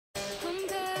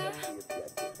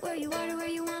you are to where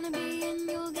you wanna be, and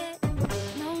you'll get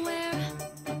nowhere.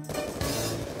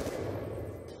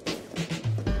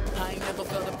 I ain't never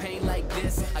felt a pain like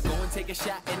this. I go and take a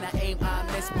shot and I aim, I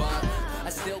miss, but I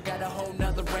still got a whole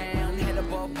nother round. Head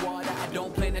above water, I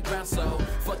don't play in the ground, so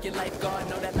fuck your lifeguard.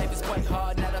 Know that life is quite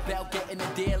hard, not about getting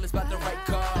a deal, it's about the right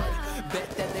card. Bet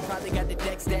that they probably got the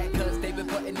deck stacked, cause they've been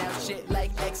putting out shit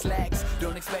like X-Lax.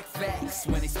 Don't expect facts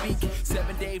when they speak.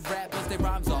 7-day rappers, they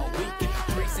rhymes all week.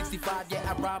 365, yeah,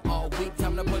 I rhyme all week.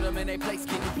 Time to put them in their place,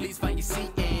 can you please find your seat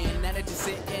in? Now that you're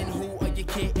sitting, who are you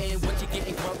kidding? What you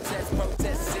getting? Protest,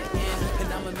 sitting.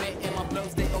 And I'm admitting my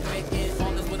blows, they omitting.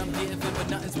 All is what I'm giving, but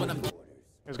nothing's what I'm getting.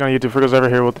 It's gonna YouTube Frickles ever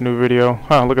here with the new video.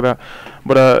 Huh, look at that.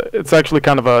 But it's actually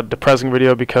kind of a depressing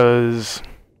video because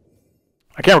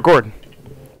I can't record.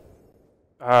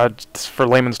 Just for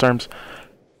layman's terms.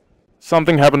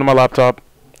 Something happened to my laptop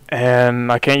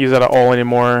and I can't use that at all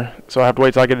anymore, so I have to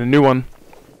wait till I get a new one,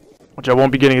 which I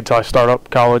won't be getting until I start up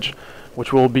college,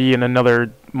 which will be in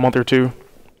another month or two.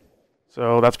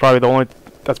 So that's probably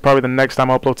the next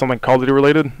time I upload something Call of Duty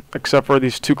related, except for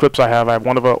these two clips I have. I have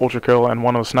one of a Ultra Kill and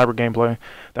one of a sniper gameplay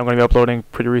that I'm going to be uploading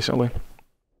pretty recently.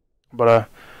 But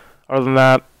other than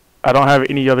that, I don't have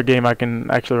any other game I can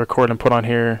actually record and put on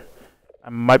here. I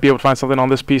might be able to find something on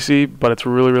this PC, but it's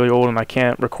really, really old and I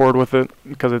can't record with it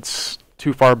because it's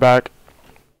too far back.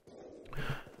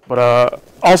 But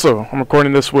also, I'm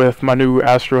recording this with my new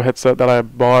Astro headset that I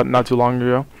bought not too long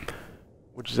ago,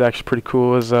 which is actually pretty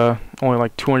cool. It's only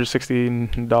like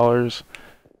 $260.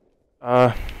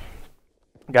 Got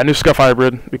a new Scuff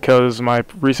Hybrid because my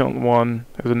recent one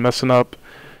has been messing up,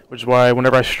 which is why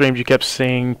whenever I streamed you kept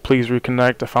saying please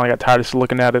reconnect. I finally got tired of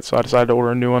looking at it, so I decided to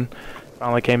order a new one.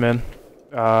 Finally came in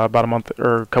about a month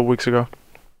or a couple weeks ago.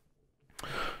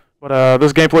 But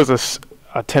this gameplay is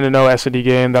a 10-0 S&D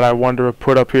game that I wanted to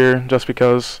put up here just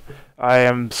because I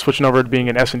am switching over to being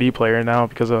an S&D player now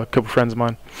because of a couple friends of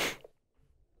mine.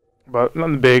 But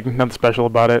nothing big, nothing special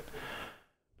about it.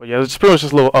 But yeah, it's pretty much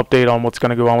just a little update on what's going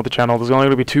to go on with the channel. There's only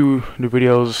going to be 2 new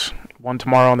videos, one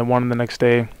tomorrow and then one the next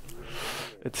day.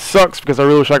 It sucks because I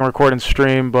really wish I can record and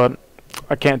stream, but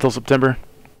I can't until September.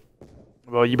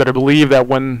 Well, you better believe that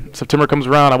when September comes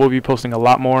around, I will be posting a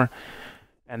lot more.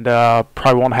 And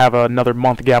probably won't have another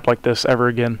month gap like this ever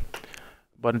again.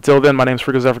 But until then, my name's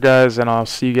Frickles, guys, and I'll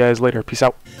see you guys later. Peace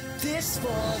out.